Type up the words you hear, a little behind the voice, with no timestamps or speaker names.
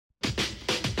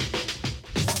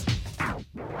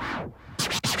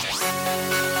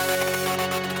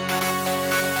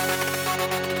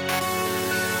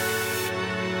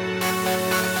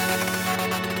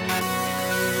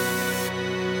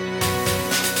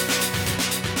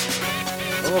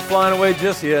We're flying away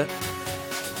just yet.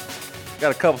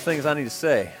 Got a couple things I need to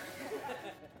say.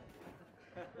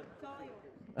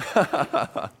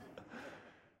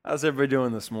 How's everybody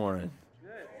doing this morning?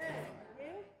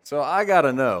 So I got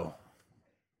to know,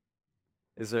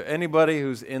 is there anybody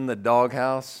who's in the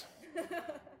doghouse?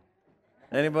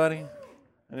 Anybody?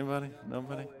 Anybody?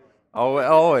 Nobody?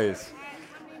 Always.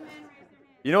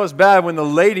 You know it's bad when the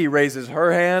lady raises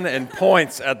her hand and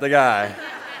points at the guy.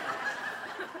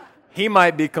 He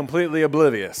might be completely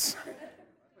oblivious.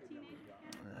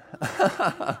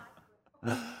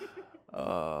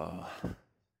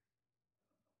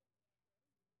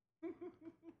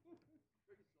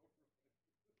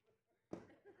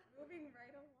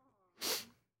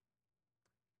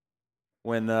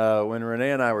 When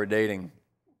Renee and I were dating,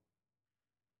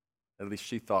 at least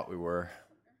she thought we were.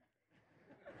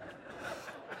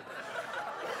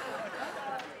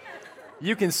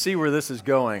 You can see where this is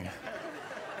going,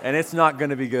 and it's not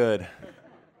going to be good.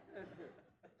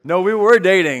 No, we were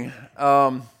dating.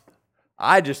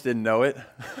 I just didn't know it.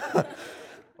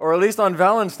 Or at least on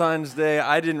Valentine's Day,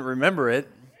 I didn't remember it,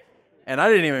 and I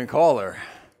didn't even call her.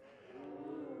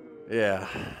 Yeah.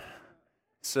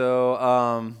 So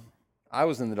I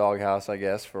was in the doghouse, I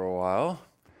guess, for a while.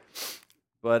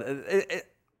 But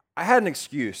I had an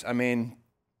excuse. I mean,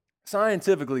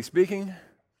 scientifically speaking,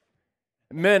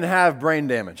 men have brain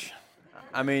damage.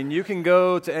 I mean, you can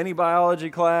go to any biology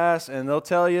class and they'll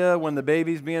tell you when the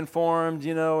baby's being formed,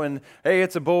 you know, and hey,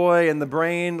 it's a boy, and the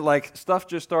brain, like, stuff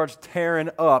just starts tearing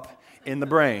up in the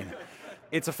brain.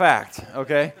 It's a fact,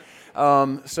 okay?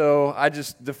 So I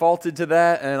just defaulted to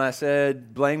that and I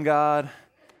said, blame God.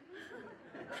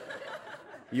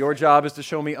 Your job is to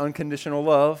show me unconditional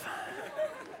love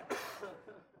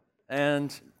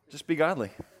and just be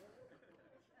godly.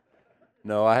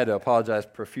 No, I had to apologize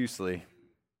profusely,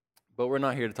 but we're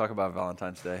not here to talk about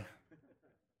Valentine's Day.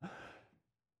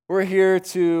 We're here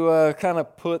to kind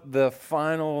of put the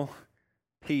final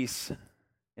piece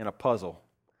in a puzzle.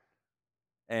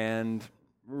 And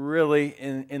really,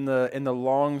 in the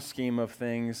long scheme of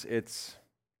things, it's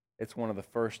one of the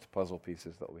first puzzle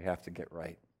pieces that we have to get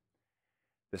right.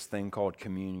 This thing called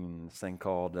communion, this thing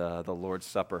called the Lord's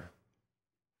Supper,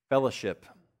 fellowship,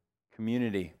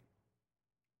 community,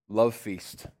 love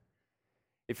feast.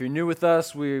 If you're new with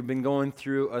us, we've been going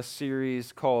through a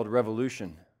series called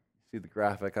Revolution. See the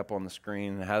graphic up on the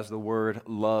screen. It has the word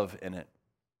love in it.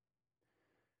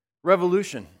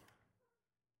 Revolution.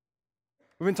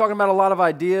 We've been talking about a lot of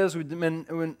ideas. We've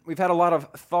had a lot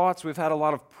of thoughts. We've had a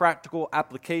lot of practical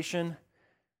application.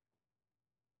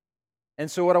 And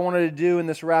so what I wanted to do in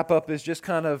this wrap-up is just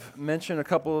kind of mention a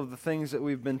couple of the things that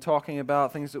we've been talking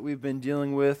about, things that we've been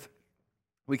dealing with.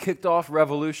 We kicked off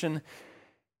revolution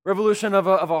of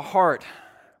a heart,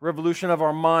 revolution of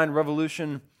our mind,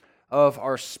 revolution of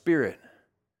our spirit,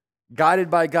 guided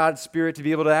by God's Spirit to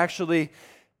be able to actually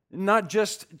not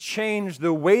just change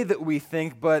the way that we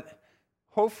think, but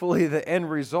hopefully the end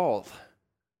result.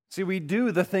 See, we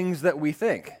do the things that we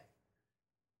think.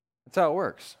 That's how it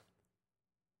works.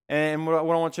 And what I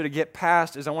want you to get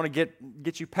past is I want to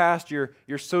get you past your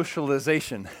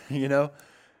socialization, you know,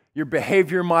 your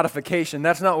behavior modification.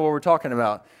 That's not what we're talking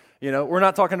about. You know, we're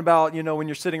not talking about, you know, when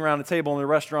you're sitting around a table in a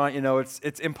restaurant, you know, it's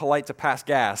impolite to pass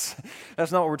gas.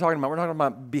 That's not what we're talking about. We're talking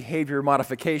about behavior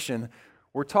modification.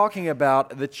 We're talking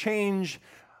about the change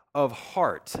of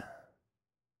heart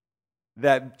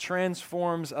that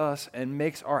transforms us and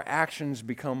makes our actions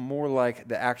become more like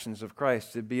the actions of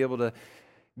Christ, to be able to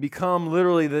become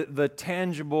literally the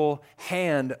tangible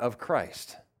hand of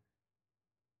Christ.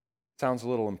 Sounds a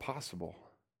little impossible,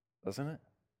 doesn't it?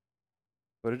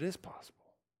 But it is possible.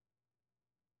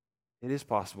 It is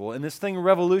possible. And this thing,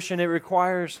 revolution, it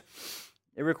requires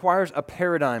a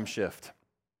paradigm shift.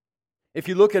 If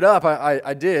you look it up,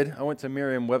 I did. I went to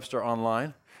Merriam-Webster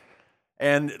online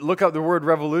and look up the word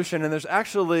revolution, and there's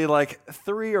actually like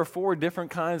 3 or 4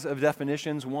 different kinds of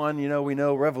definitions. One, you know, we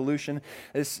know revolution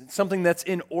is something that's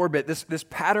in orbit, this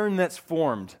pattern that's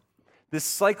formed, this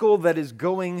cycle that is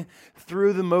going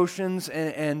through the motions,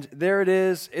 and there it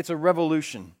is, it's a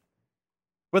revolution.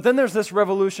 But then there's this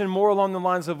revolution more along the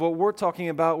lines of what we're talking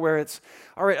about, where it's,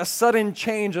 all right, a sudden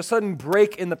change, a sudden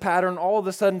break in the pattern. All of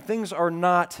a sudden, things are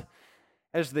not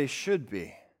as they should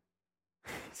be.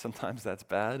 Sometimes that's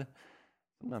bad.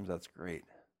 Sometimes that's great.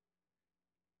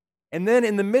 And then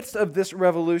in the midst of this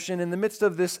revolution, in the midst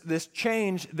of this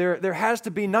change, there has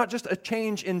to be not just a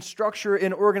change in structure,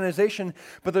 in organization,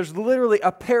 but there's literally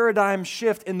a paradigm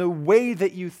shift in the way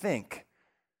that you think.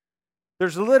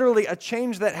 There's literally a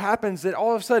change that happens that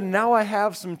all of a sudden, now I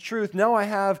have some truth, now I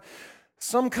have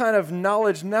some kind of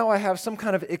knowledge, now I have some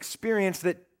kind of experience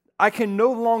that I can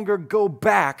no longer go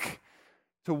back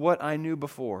to what I knew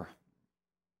before.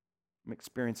 I'm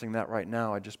experiencing that right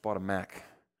now. I just bought a Mac.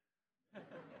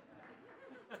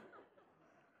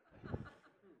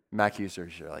 Mac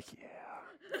users, you're like,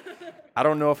 yeah. I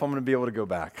don't know if I'm going to be able to go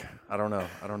back. I don't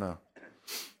know.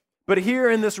 But here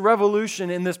in this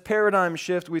revolution, in this paradigm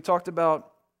shift, we talked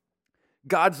about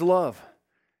God's love,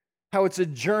 how it's a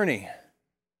journey.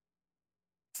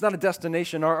 It's not a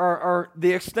destination.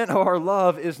 The extent of our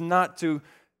love is not to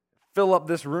fill up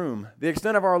this room. The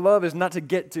extent of our love is not to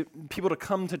get to people to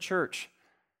come to church.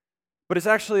 But it's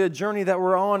actually a journey that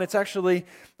we're on. It's actually,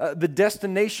 the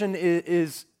destination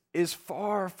is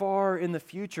far, far in the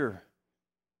future.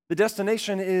 The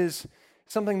destination is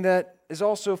something that is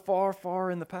also far,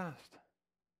 far in the past.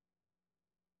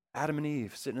 Adam and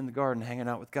Eve sitting in the garden, hanging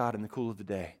out with God in the cool of the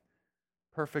day.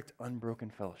 Perfect, unbroken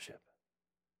fellowship.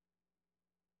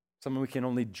 Something we can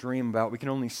only dream about, we can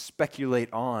only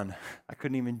speculate on. I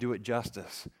couldn't even do it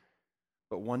justice.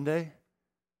 But one day,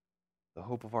 the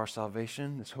hope of our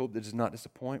salvation, this hope that does not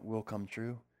disappoint, will come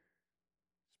true.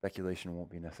 Speculation won't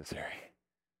be necessary.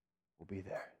 We'll be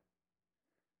there.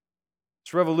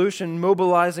 It's revolution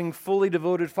mobilizing fully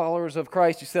devoted followers of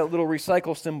Christ. You see that little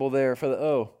recycle symbol there for the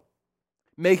O.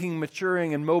 Making,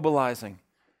 maturing, and mobilizing.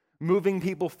 Moving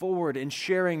people forward and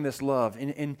sharing this love.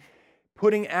 In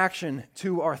putting action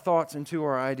to our thoughts and to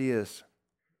our ideas.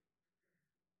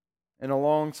 And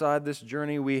alongside this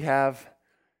journey, we have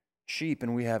sheep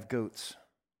and we have goats.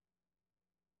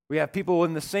 We have people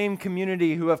in the same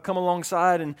community who have come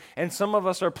alongside, and some of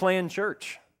us are playing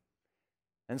church.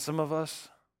 And some of us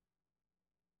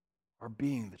are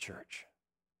being the church.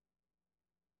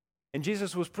 And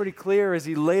Jesus was pretty clear as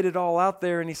he laid it all out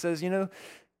there, and he says,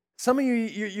 some of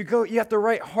you have the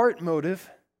right heart motive.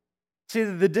 See,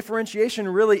 the differentiation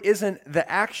really isn't the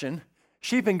action.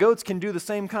 Sheep and goats can do the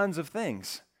same kinds of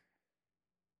things.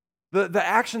 The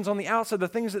actions on the outside, the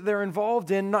things that they're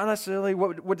involved in, not necessarily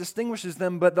what distinguishes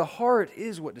them, but the heart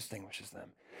is what distinguishes them.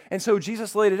 And so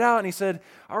Jesus laid it out, and he said,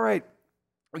 all right,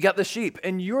 we got the sheep,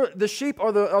 and the sheep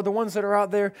are the ones that are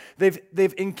out there.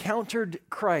 They've encountered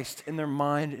Christ in their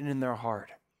mind and in their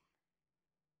heart.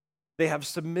 They have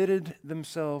submitted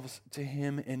themselves to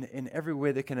Him in every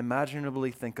way they can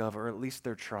imaginably think of, or at least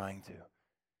they're trying to.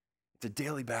 It's a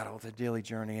daily battle, it's a daily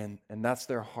journey, and that's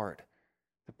their heart,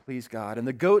 to please God. And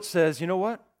the goat says, you know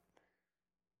what? I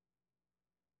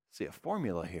see a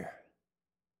formula here.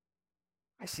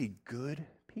 I see good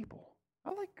people.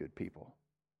 I like good people.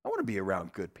 I want to be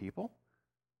around good people.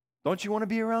 Don't you want to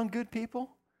be around good people?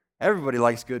 Everybody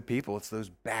likes good people. It's those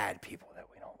bad people that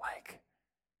we don't like.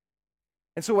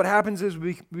 And so what happens is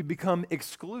we become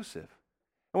exclusive.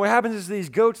 And what happens is these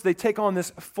goats, they take on this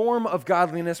form of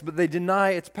godliness, but they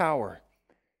deny its power.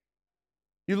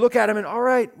 You look at them and, all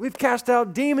right, we've cast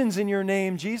out demons in your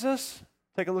name, Jesus.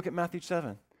 Take a look at Matthew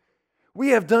 7. We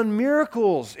have done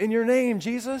miracles in your name,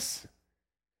 Jesus.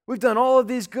 We've done all of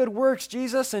these good works,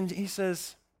 Jesus. And he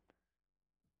says,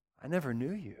 I never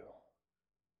knew you.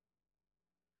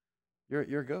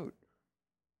 You're a goat.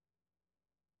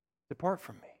 Depart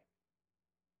from me.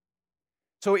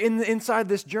 So inside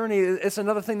this journey, it's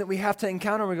another thing that we have to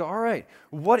encounter. We go, all right,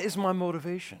 what is my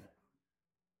motivation?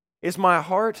 Is my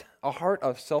heart a heart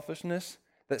of selfishness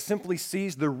that simply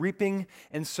sees the reaping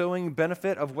and sowing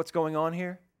benefit of what's going on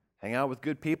here? Hang out with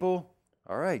good people?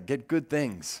 All right, get good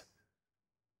things.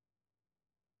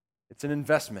 It's an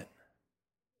investment.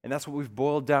 And that's what we've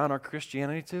boiled down our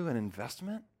Christianity to, an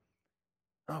investment?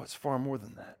 Oh, it's far more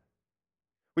than that.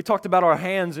 We talked about our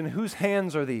hands, and whose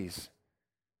hands are these?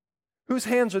 Whose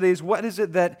hands are these? What is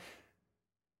it that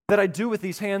I do with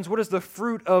these hands? What is the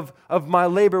fruit of my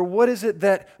labor? What is it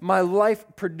that my life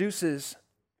produces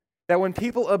that when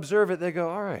people observe it, they go,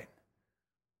 all right,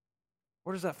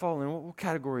 where does that fall in? What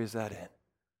category is that in?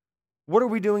 What are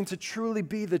we doing to truly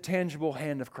be the tangible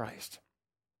hand of Christ?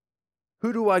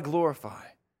 Who do I glorify?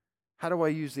 How do I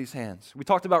use these hands? We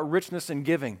talked about richness in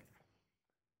giving.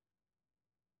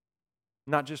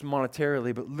 Not just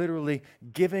monetarily, but literally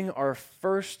giving our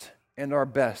first and our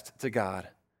best to God.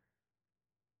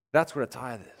 That's what a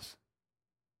tithe is.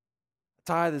 A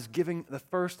tithe is giving the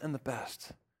first and the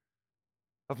best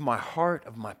of my heart,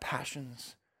 of my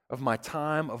passions, of my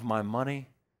time, of my money.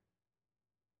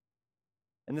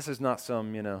 And this is not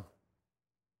some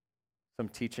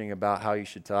teaching about how you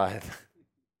should tithe.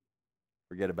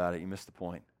 Forget about it. You missed the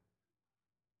point.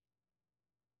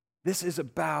 This is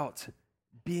about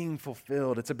being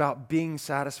fulfilled. It's about being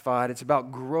satisfied. It's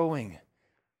about growing.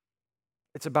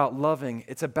 It's about loving.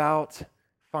 It's about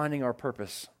finding our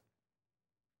purpose.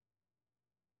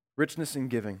 Richness in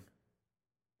giving.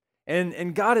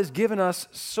 And God has given us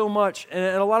so much.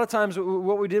 And a lot of times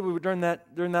what we did during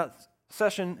that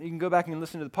session, you can go back and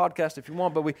listen to the podcast if you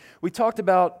want, but we talked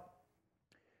about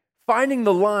finding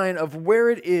the line of where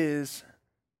it is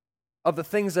of the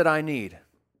things that I need.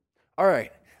 All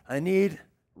right, I need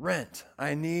rent.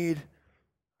 I need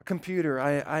a computer.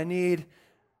 I need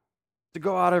to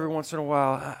go out every once in a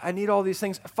while. I need all these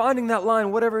things. Finding that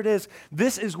line, whatever it is,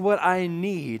 this is what I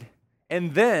need.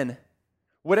 And then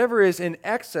whatever is in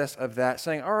excess of that,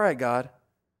 saying, all right, God,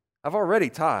 I've already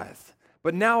tithed,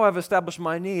 but now I've established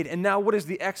my need. And now what is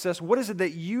the excess? What is it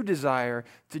that you desire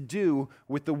to do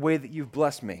with the way that you've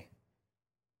blessed me?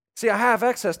 See, I have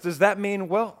excess. Does that mean,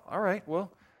 well, all right,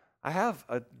 well, I have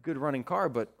a good running car,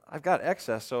 but I've got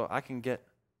excess, so I can get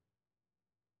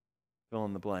fill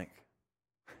in the blank.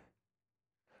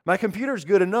 My computer's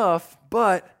good enough,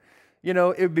 but, it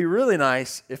would be really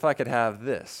nice if I could have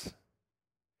this.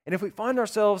 And if we find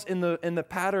ourselves in the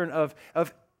pattern of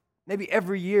maybe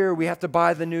every year we have to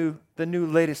buy the new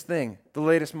latest thing, the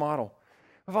latest model.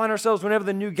 We find ourselves whenever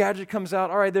the new gadget comes out,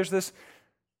 all right,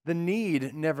 the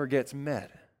need never gets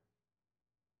met.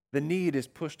 The need is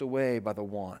pushed away by the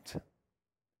want.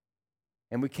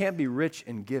 And we can't be rich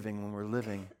in giving when we're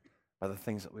living by the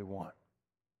things that we want.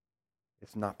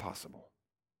 It's not possible.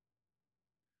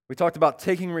 We talked about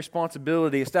taking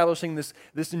responsibility, establishing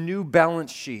this new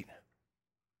balance sheet.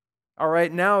 All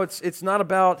right, now it's not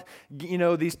about,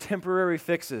 these temporary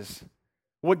fixes.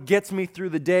 What gets me through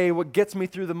the day, what gets me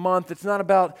through the month. It's not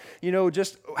about,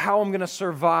 just how I'm going to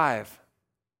survive.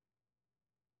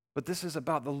 But this is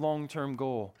about the long-term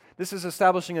goal. This is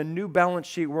establishing a new balance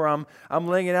sheet where I'm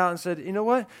laying it out and said, you know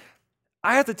what?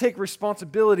 I have to take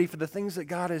responsibility for the things that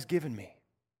God has given me.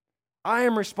 I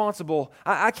am responsible.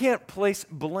 I can't place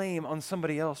blame on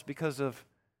somebody else because of,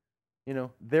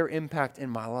 their impact in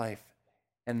my life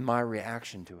and my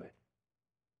reaction to it.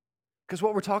 Because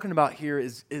what we're talking about here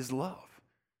is love.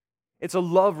 It's a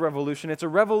love revolution. It's a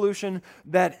revolution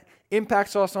that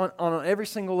impacts us on every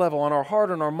single level, on our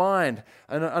heart, on our mind,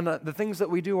 on the things that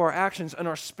we do, our actions, and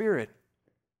our spirit.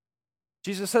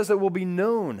 Jesus says that we'll be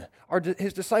known,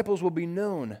 his disciples will be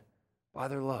known by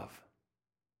their love.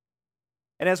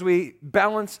 And as we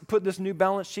put this new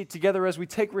balance sheet together, as we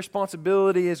take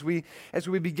responsibility, as we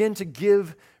begin to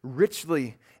give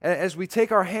richly, as we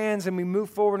take our hands and we move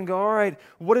forward and go, all right,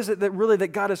 what is it that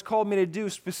God has called me to do,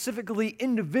 specifically,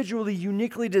 individually,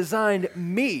 uniquely designed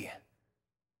me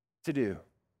to do?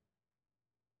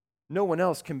 No one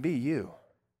else can be you.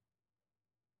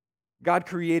 God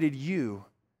created you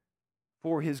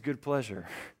for his good pleasure.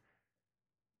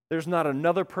 There's not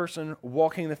another person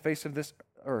walking the face of this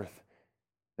earth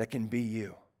that can be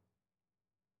you.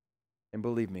 And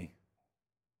believe me,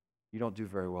 you don't do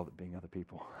very well at being other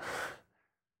people.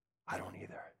 I don't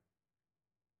either.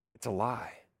 It's a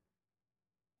lie.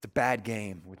 It's a bad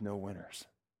game with no winners.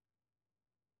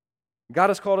 God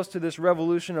has called us to this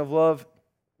revolution of love,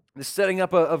 this setting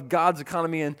up of God's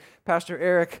economy, and Pastor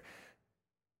Eric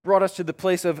brought us to the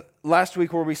place of last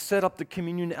week where we set up the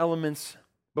communion elements,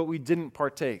 but we didn't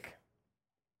partake.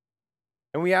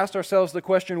 And we asked ourselves the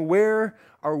question, where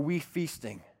are we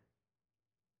feasting?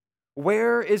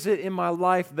 Where is it in my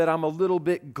life that I'm a little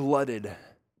bit glutted?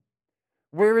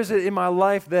 Where is it in my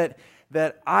life that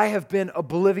I have been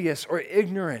oblivious or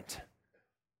ignorant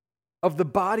of the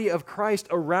body of Christ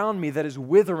around me that is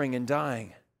withering and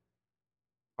dying?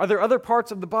 Are there other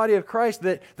parts of the body of Christ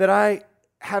that I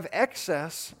have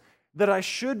excess that I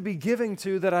should be giving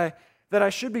to, that I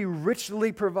should be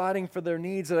richly providing for their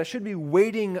needs, that I should be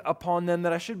waiting upon them,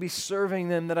 that I should be serving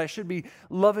them, that I should be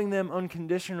loving them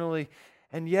unconditionally,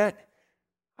 and yet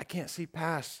I can't see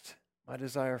past my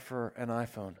desire for an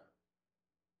iPhone?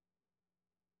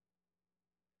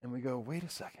 And we go, wait a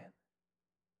second.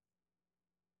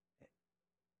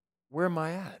 Where am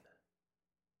I at?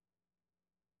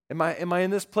 Am I in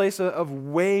this place of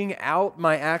weighing out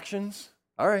my actions?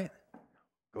 All right,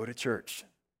 go to church.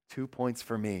 2 points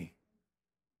for me.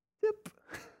 Yep.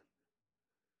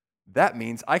 That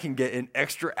means I can get an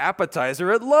extra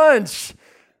appetizer at lunch.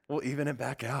 We'll even it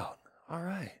back out. All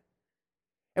right.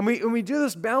 And we do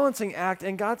this balancing act,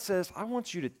 and God says, I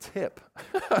want you to tip.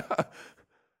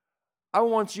 I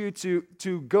want you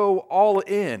to go all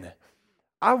in.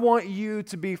 I want you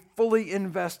to be fully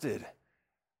invested.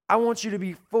 I want you to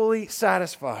be fully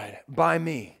satisfied by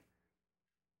me.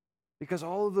 Because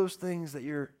all of those things that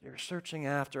you're searching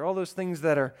after, all those things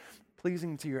that are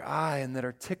pleasing to your eye and that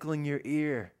are tickling your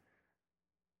ear,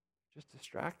 just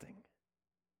distracting.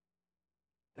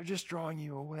 They're just drawing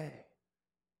you away.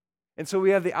 And so we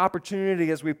have the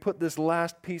opportunity, as we put this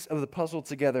last piece of the puzzle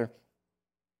together,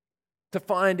 to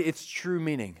find its true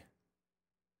meaning.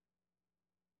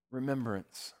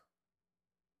 remembrance.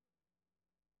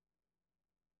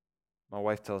 My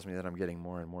wife tells me that I'm getting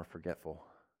more and more forgetful.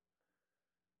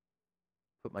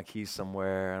 Put my keys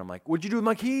somewhere, and I'm like, what'd you do with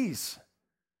my keys?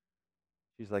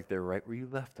 She's like, they're right where you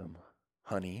left them,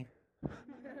 honey.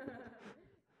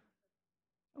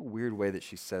 A weird way that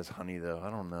she says honey, though. I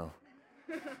don't know.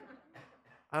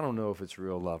 I don't know if it's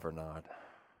real love or not.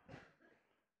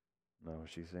 No,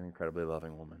 she's an incredibly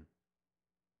loving woman.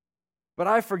 But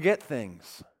I forget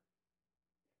things.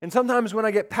 And sometimes when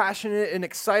I get passionate and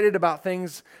excited about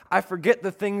things, I forget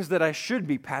the things that I should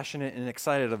be passionate and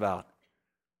excited about.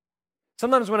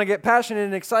 Sometimes when I get passionate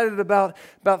and excited about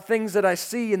things that I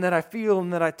see and that I feel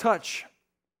and that I touch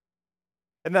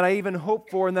and that I even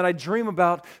hope for and that I dream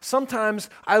about,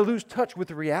 sometimes I lose touch with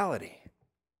the reality.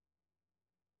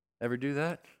 Ever do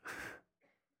that?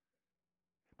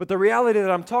 But the reality that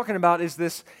I'm talking about is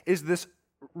this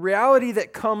reality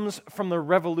that comes from the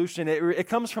revolution. It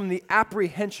comes from the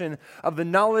apprehension of the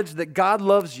knowledge that God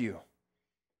loves you.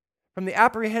 From the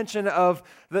apprehension of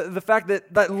the fact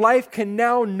that life can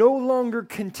now no longer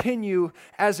continue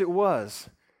as it was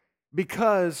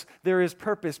because there is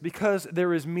purpose, because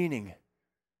there is meaning.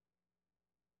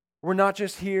 We're not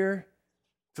just here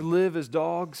to live as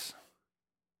dogs,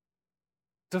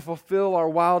 to fulfill our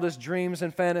wildest dreams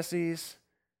and fantasies.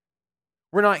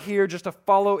 We're not here just to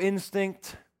follow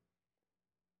instinct.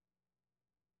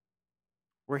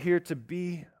 We're here to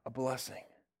be a blessing.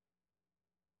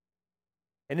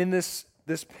 And in this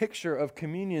picture of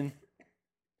communion,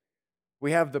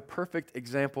 we have the perfect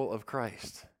example of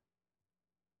Christ.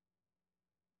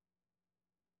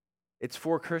 It's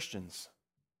for Christians.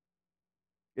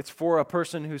 It's for a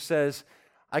person who says,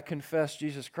 I confess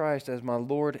Jesus Christ as my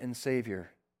Lord and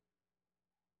Savior.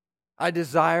 I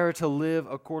desire to live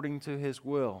according to His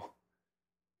will.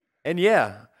 And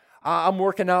yeah, I'm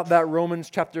working out that Romans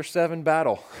chapter 7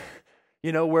 battle,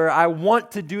 where I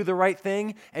want to do the right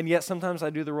thing, and yet sometimes I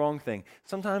do the wrong thing.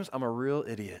 Sometimes I'm a real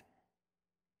idiot.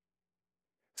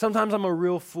 Sometimes I'm a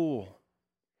real fool.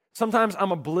 Sometimes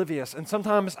I'm oblivious, and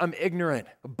sometimes I'm ignorant.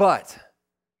 But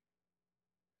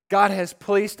God has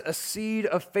placed a seed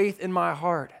of faith in my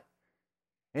heart.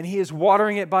 And He is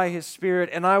watering it by His Spirit.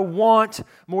 And I want,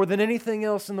 more than anything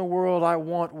else in the world, I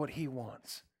want what He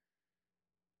wants.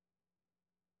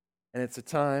 And it's a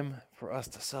time for us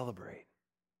to celebrate.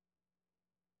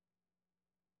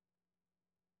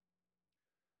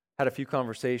 Had a few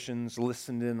conversations,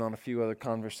 listened in on a few other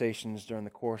conversations during the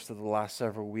course of the last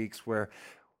several weeks where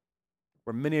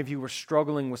many of you were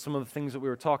struggling with some of the things that we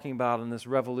were talking about in this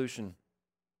revolution.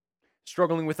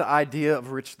 Struggling with the idea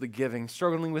of richly giving,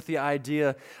 struggling with the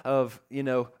idea of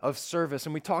service.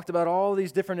 And we talked about all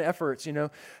these different efforts, you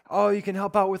can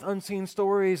help out with unseen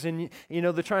stories, and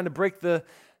they're trying to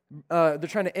they're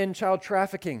trying to end child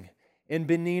trafficking in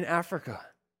Benin, Africa.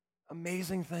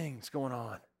 Amazing things going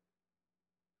on.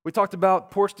 We talked about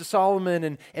Porch to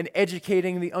Solomon and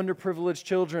educating the underprivileged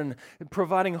children,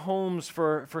 providing homes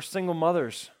for single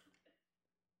mothers,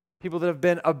 people that have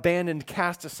been abandoned,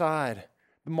 cast aside,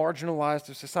 marginalized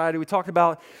of society. We talked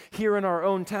about here in our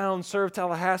own town, Serve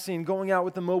Tallahassee, and going out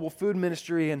with the mobile food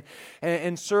ministry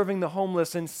and serving the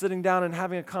homeless and sitting down and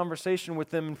having a conversation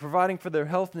with them and providing for their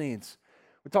health needs.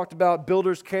 We talked about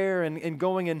Builders Care and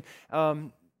going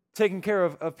and taking care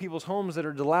of people's homes that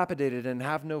are dilapidated and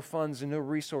have no funds and no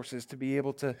resources to be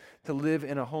able to live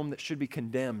in a home that should be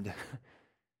condemned.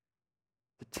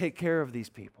 To take care of these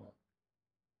people.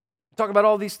 Talk about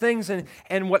all these things,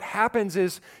 and what happens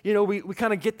is, we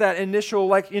kind of get that initial,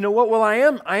 well,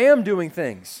 I am doing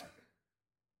things.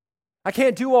 I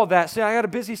can't do all that. See, I got a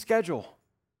busy schedule.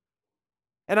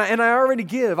 And I already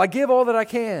give. I give all that I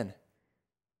can.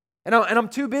 And I'm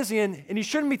too busy, and you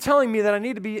shouldn't be telling me that I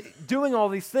need to be doing all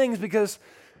these things because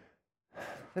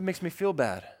that makes me feel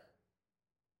bad.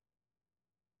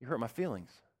 You hurt my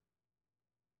feelings.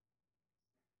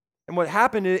 And what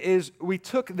happened is we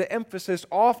took the emphasis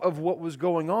off of what was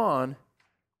going on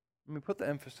and we put the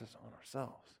emphasis on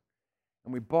ourselves.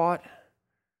 And we bought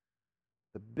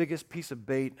the biggest piece of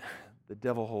bait the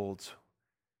devil holds.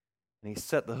 And he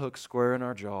set the hook square in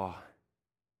our jaw.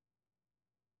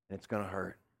 And it's going to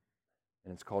hurt.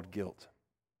 And it's called guilt.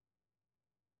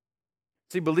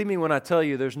 See, believe me when I tell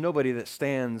you, there's nobody that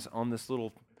stands on this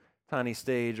little tiny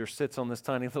stage or sits on this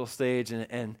tiny little stage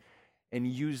and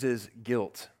uses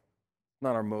guilt.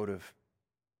 Not our motive.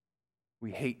 We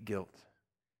hate guilt.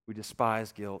 We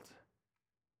despise guilt.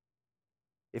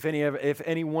 If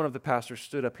any one of the pastors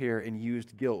stood up here and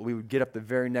used guilt, we would get up the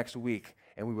very next week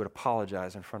and we would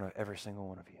apologize in front of every single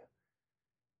one of you.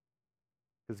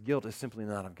 Because guilt is simply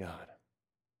not of God.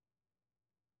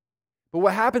 But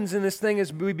what happens in this thing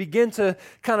is we begin to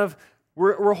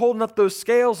we're holding up those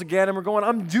scales again and we're going,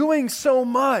 I'm doing so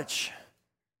much.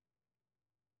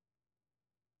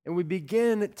 And we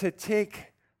begin to take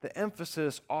the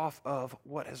emphasis off of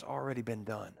what has already been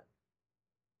done.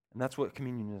 And that's what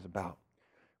communion is about.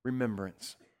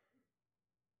 Remembrance.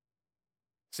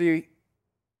 See,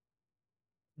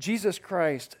 Jesus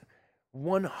Christ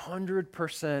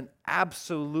 100%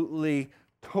 absolutely,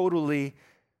 totally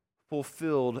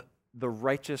fulfilled the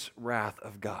righteous wrath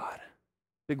of God.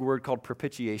 Big word called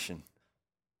propitiation.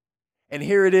 And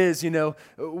here it is,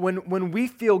 when we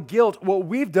feel guilt, what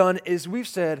we've done is we've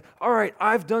said, all right,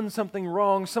 I've done something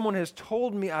wrong. Someone has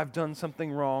told me I've done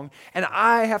something wrong, and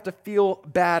I have to feel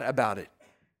bad about it.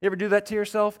 You ever do that to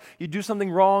yourself? You do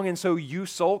something wrong, and so you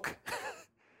sulk.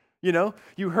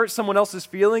 You hurt someone else's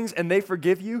feelings, and they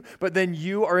forgive you, but then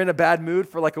you are in a bad mood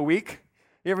for like a week.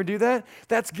 You ever do that?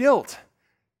 That's guilt.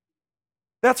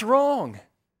 That's wrong.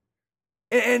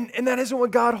 And that isn't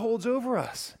what God holds over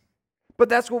us. But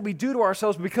that's what we do to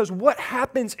ourselves, because what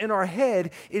happens in our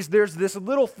head is there's this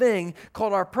little thing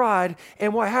called our pride,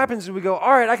 and what happens is we go,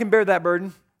 all right, I can bear that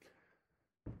burden.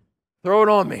 Throw it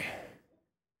on me.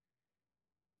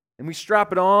 And we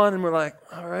strap it on, and we're like,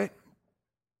 all right,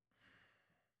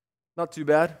 not too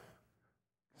bad.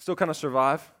 Still kind of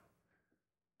survive.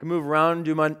 Can move around and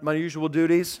do my usual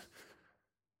duties.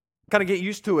 Kind of get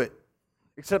used to it.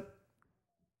 Except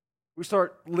we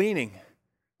start leaning.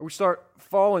 Or we start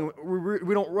falling.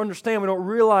 We don't understand. We don't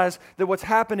realize that what's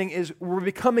happening is we're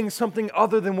becoming something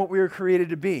other than what we were created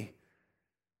to be.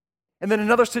 And then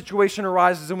another situation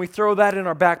arises, and we throw that in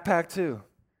our backpack too.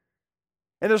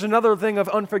 And there's another thing of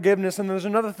unforgiveness, and there's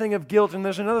another thing of guilt, and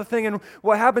there's another thing, and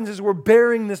what happens is we're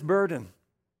bearing this burden.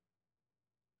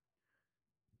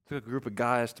 Took a group of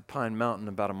guys to Pine Mountain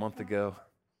about a month ago.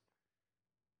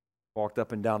 Walked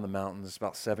up and down the mountains,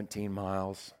 about 17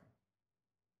 miles.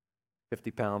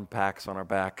 50-pound packs on our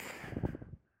back.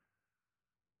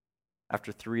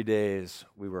 After 3 days,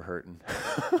 we were hurting.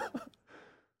 We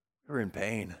were in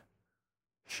pain.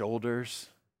 Shoulders.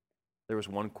 There was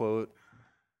one quote.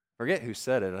 Forget who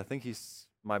said it. I think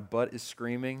my butt is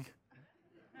screaming.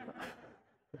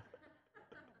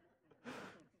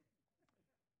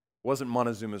 Wasn't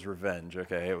Montezuma's Revenge,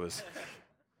 okay? It was,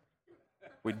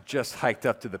 we just hiked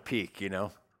up to the peak,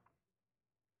 But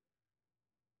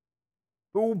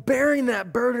we're bearing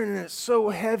that burden, and it's so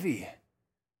heavy.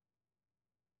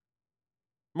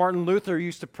 Martin Luther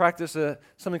used to practice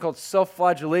something called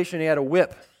self-flagellation. He had a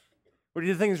whip. When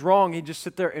he did things wrong, he'd just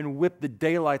sit there and whip the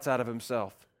daylights out of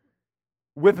himself.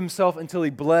 Whip himself until he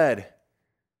bled.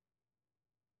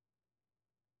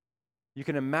 You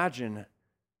can imagine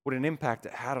what an impact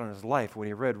it had on his life when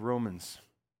he read Romans.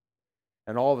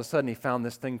 And all of a sudden he found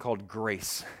this thing called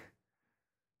grace.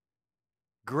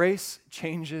 Grace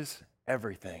changes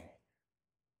everything.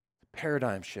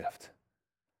 Paradigm shift.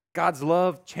 God's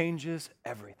love changes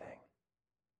everything.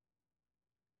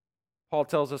 Paul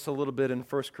tells us a little bit in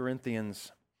 1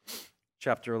 Corinthians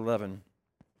chapter 11.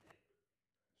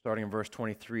 Starting in verse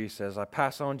 23, says, I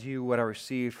pass on to you what I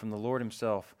received from the Lord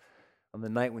himself on the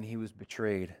night when he was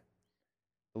betrayed.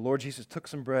 The Lord Jesus took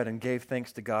some bread and gave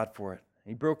thanks to God for it.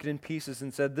 He broke it in pieces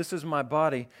and said, this is my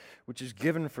body, which is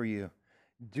given for you.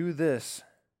 Do this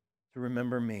to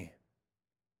remember me.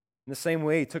 In the same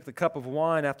way, he took the cup of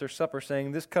wine after supper,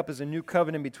 saying, this cup is a new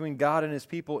covenant between God and his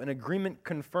people, an agreement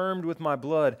confirmed with my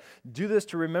blood. Do this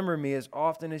to remember me as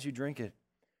often as you drink it.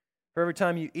 For every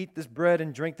time you eat this bread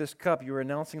and drink this cup, you are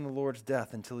announcing the Lord's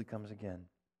death until he comes again.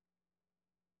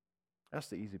 That's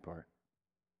the easy part.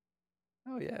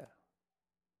 Oh, yeah.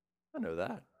 I know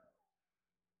that.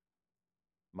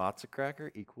 Matzah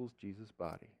cracker equals Jesus'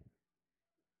 body.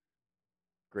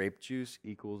 Grape juice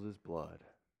equals his blood.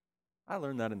 I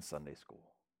learned that in Sunday school.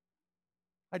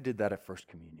 I did that at First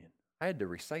Communion. I had to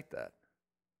recite that.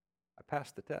 I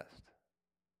passed the test.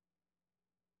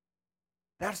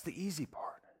 That's the easy part.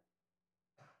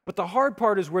 But the hard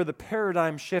part is where the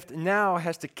paradigm shift now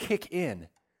has to kick in,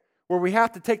 where we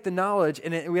have to take the knowledge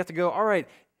and we have to go, all right,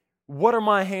 what are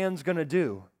my hands going to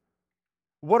do?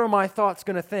 What are my thoughts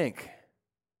going to think?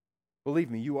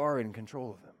 Believe me, you are in control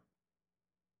of them.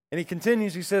 And he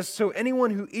continues, he says, so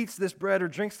anyone who eats this bread or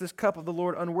drinks this cup of the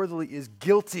Lord unworthily is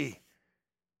guilty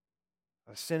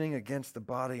of sinning against the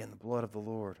body and the blood of the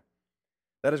Lord.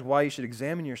 That is why you should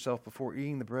examine yourself before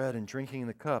eating the bread and drinking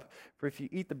the cup. For if you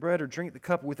eat the bread or drink the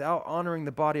cup without honoring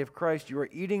the body of Christ, you are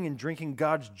eating and drinking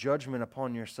God's judgment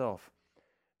upon yourself.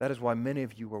 That is why many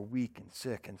of you are weak and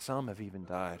sick, and some have even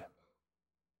died.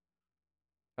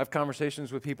 I have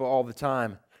conversations with people all the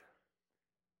time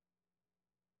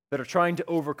that are trying to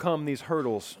overcome these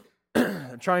hurdles,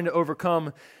 trying to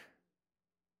overcome,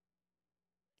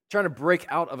 trying to break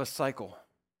out of a cycle,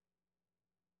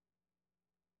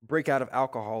 break out of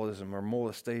alcoholism or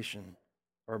molestation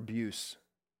or abuse,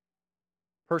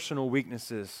 personal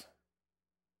weaknesses,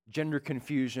 gender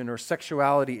confusion, or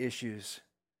sexuality issues?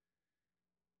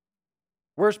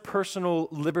 Where's personal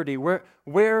liberty?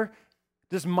 Where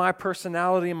does my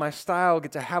personality and my style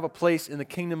get to have a place in the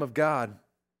kingdom of God?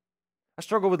 I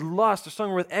struggle with lust. I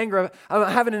struggle with anger. I'm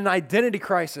having an identity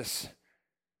crisis.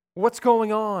 What's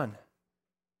going on?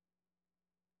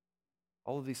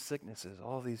 All of these sicknesses,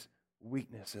 all of these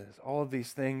weaknesses, all of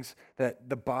these things that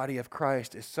the body of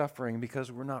Christ is suffering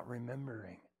because we're not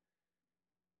remembering.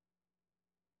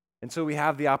 And so we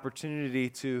have the opportunity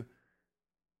to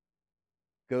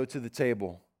go to the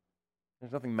table.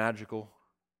 There's nothing magical.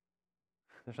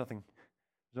 There's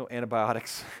no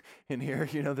antibiotics in here.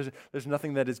 There's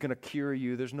nothing that is going to cure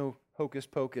you. There's no hocus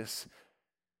pocus.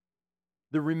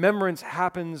 The remembrance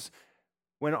happens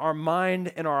when our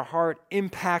mind and our heart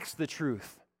impacts the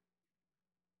truth.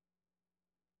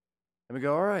 And we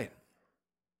go, all right,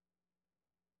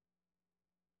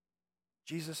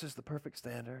 Jesus is the perfect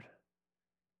standard,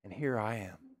 and here I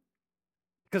am.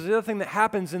 Because the other thing that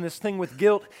happens in this thing with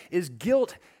guilt is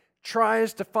guilt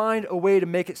tries to find a way to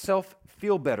make itself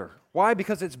feel better. Why?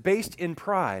 Because it's based in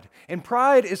pride. And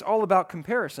pride is all about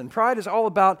comparison. Pride is all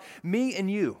about me and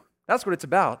you. That's what it's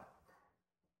about.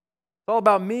 It's all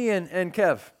about me and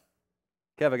Kev.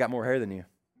 Kev, I got more hair than you.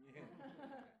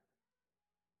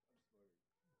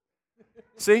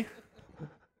 See?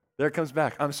 There it comes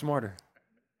back. I'm smarter.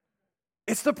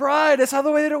 It's the pride. That's how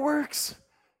the way that it works.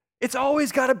 It's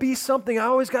always got to be something. I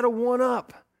always got to one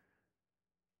up.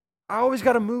 I always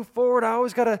got to move forward. I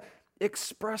always got to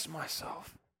express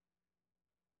myself.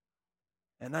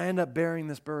 And I end up bearing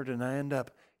this burden. I end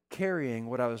up carrying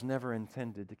what I was never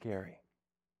intended to carry.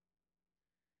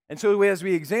 And so as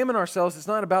we examine ourselves, it's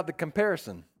not about the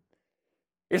comparison.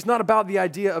 It's not about the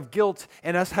idea of guilt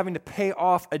and us having to pay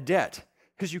off a debt,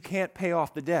 because you can't pay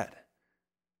off the debt.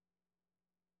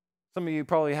 Some of you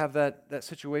probably have that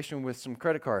situation with some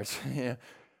credit cards.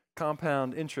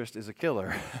 Compound interest is a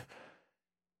killer.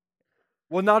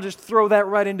 Well, now just throw that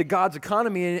right into God's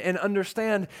economy and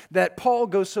understand that Paul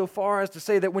goes so far as to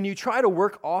say that when you try to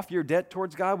work off your debt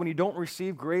towards God, when you don't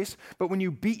receive grace, but when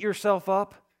you beat yourself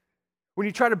up, when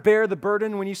you try to bear the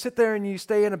burden, when you sit there and you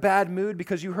stay in a bad mood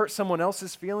because you hurt someone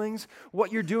else's feelings,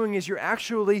 what you're doing is you're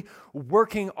actually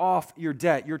working off your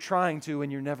debt. You're trying to,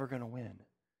 and you're never going to win.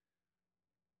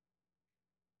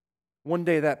 One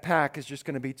day that pack is just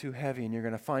going to be too heavy, and you're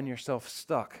going to find yourself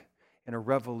stuck in a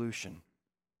revolution.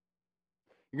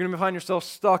 You're going to find yourself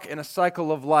stuck in a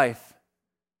cycle of life,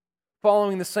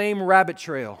 following the same rabbit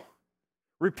trail,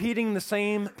 repeating the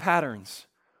same patterns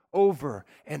over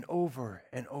and over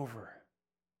and over.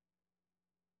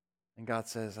 And God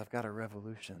says, I've got a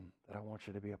revolution that I want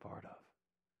you to be a part of.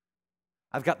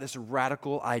 I've got this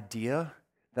radical idea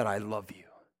that I love you.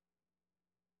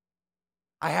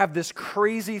 I have this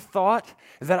crazy thought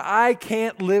that I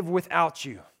can't live without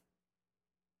you.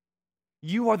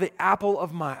 You are the apple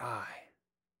of my eye.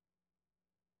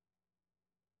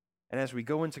 And as we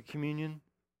go into communion,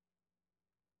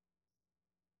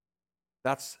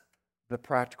 that's the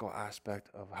practical aspect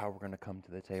of how we're going to come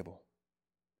to the table.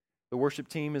 The worship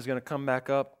team is going to come back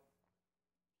up.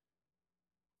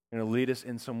 They're going to lead us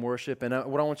in some worship. And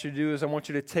what I want you to do is I want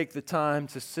you to take the time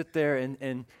to sit there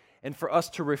and for us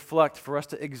to reflect, for us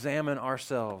to examine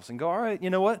ourselves and go, all right, you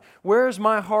know what? Where is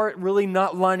my heart really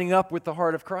not lining up with the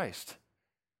heart of Christ?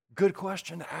 Good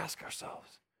question to ask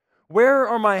ourselves. Where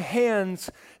are my hands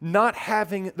not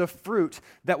having the fruit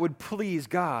that would please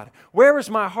God? Where is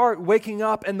my heart waking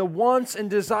up and the wants and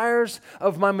desires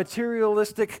of my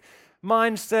materialistic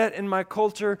mindset and my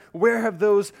culture, where have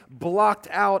those blocked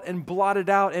out and blotted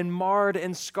out and marred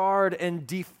and scarred and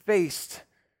defaced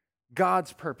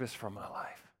God's purpose for my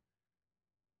life?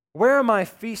 Where am I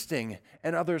feasting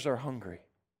and others are hungry?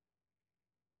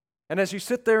 And as you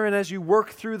sit there and as you work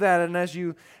through that and as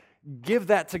you give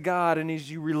that to God and as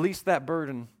you release that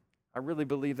burden, I really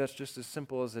believe that's just as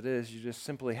simple as it is. You just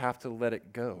simply have to let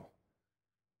it go.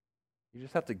 You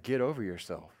just have to get over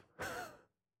yourself.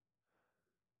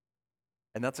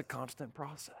 And that's a constant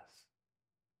process.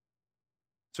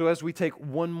 So as we take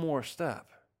one more step,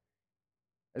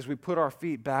 as we put our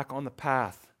feet back on the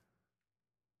path,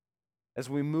 as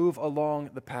we move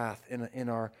along the path in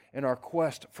our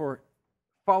quest for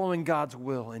following God's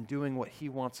will and doing what He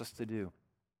wants us to do,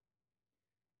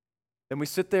 then we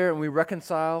sit there and we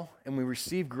reconcile and we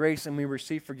receive grace and we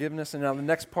receive forgiveness. And now the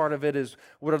next part of it is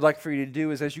what I'd like for you to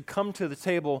do is as you come to the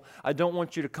table, I don't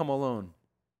want you to come alone.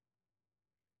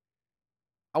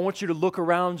 I want you to look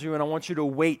around you and I want you to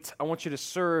wait. I want you to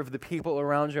serve the people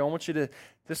around you. I want you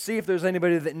to see if there's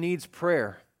anybody that needs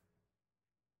prayer.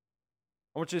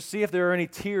 I want you to see if there are any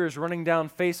tears running down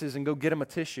faces and go get them a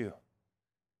tissue.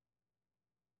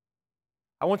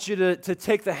 I want you to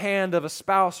take the hand of a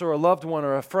spouse or a loved one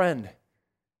or a friend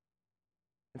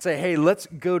and say, hey, let's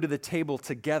go to the table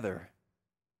together,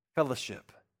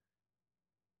 fellowship.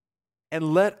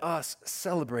 And let us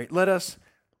celebrate. Let us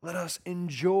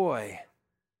enjoy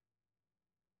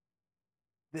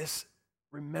this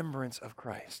remembrance of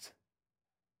Christ.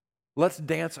 Let's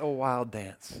dance a wild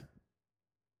dance.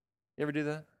 You ever do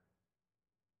that?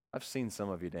 I've seen some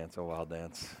of you dance a wild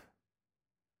dance.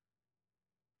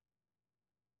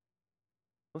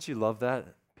 Don't you love that?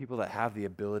 People that have the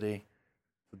ability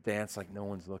to dance like no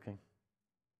one's looking.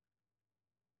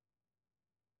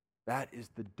 That is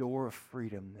the door of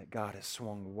freedom that God has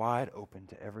swung wide open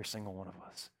to every single one of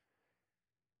us.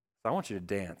 So I want you to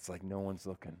dance like no one's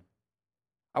looking.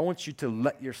 I want you to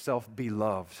let yourself be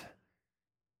loved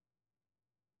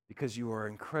because you are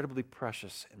incredibly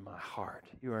precious in my heart.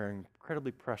 You are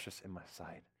incredibly precious in my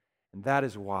sight. And that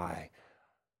is why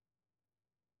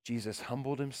Jesus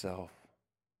humbled himself,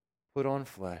 put on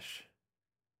flesh,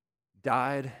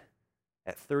 died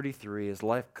at 33, his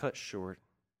life cut short,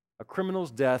 a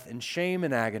criminal's death in shame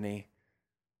and agony,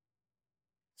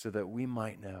 so that we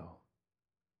might know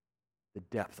the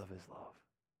depth of his love.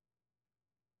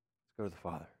 Let's go to the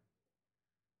Father.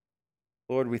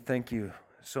 Lord, we thank you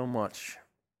so much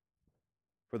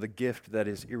for the gift that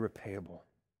is irrepayable.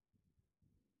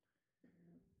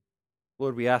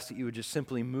 Lord, we ask that you would just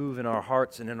simply move in our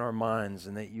hearts and in our minds,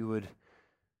 and that you would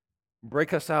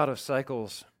break us out of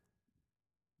cycles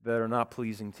that are not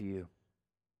pleasing to you.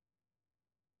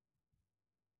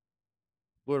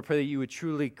 Lord, I pray that you would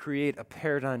truly create a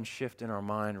paradigm shift in our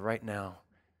mind right now.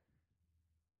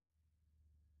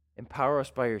 Empower us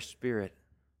by your Spirit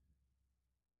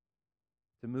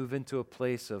to move into a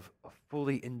place of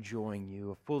fully enjoying you,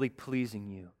 of fully pleasing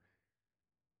you,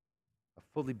 of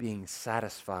fully being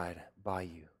satisfied by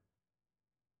you.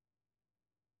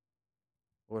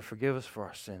 Lord, forgive us for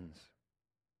our sins.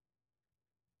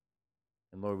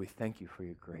 And Lord, we thank you for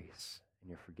your grace and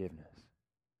your forgiveness.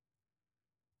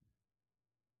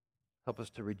 Help us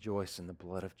to rejoice in the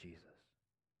blood of Jesus.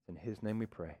 In his name we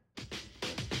pray.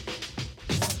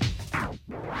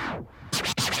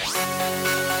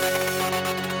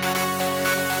 Amen.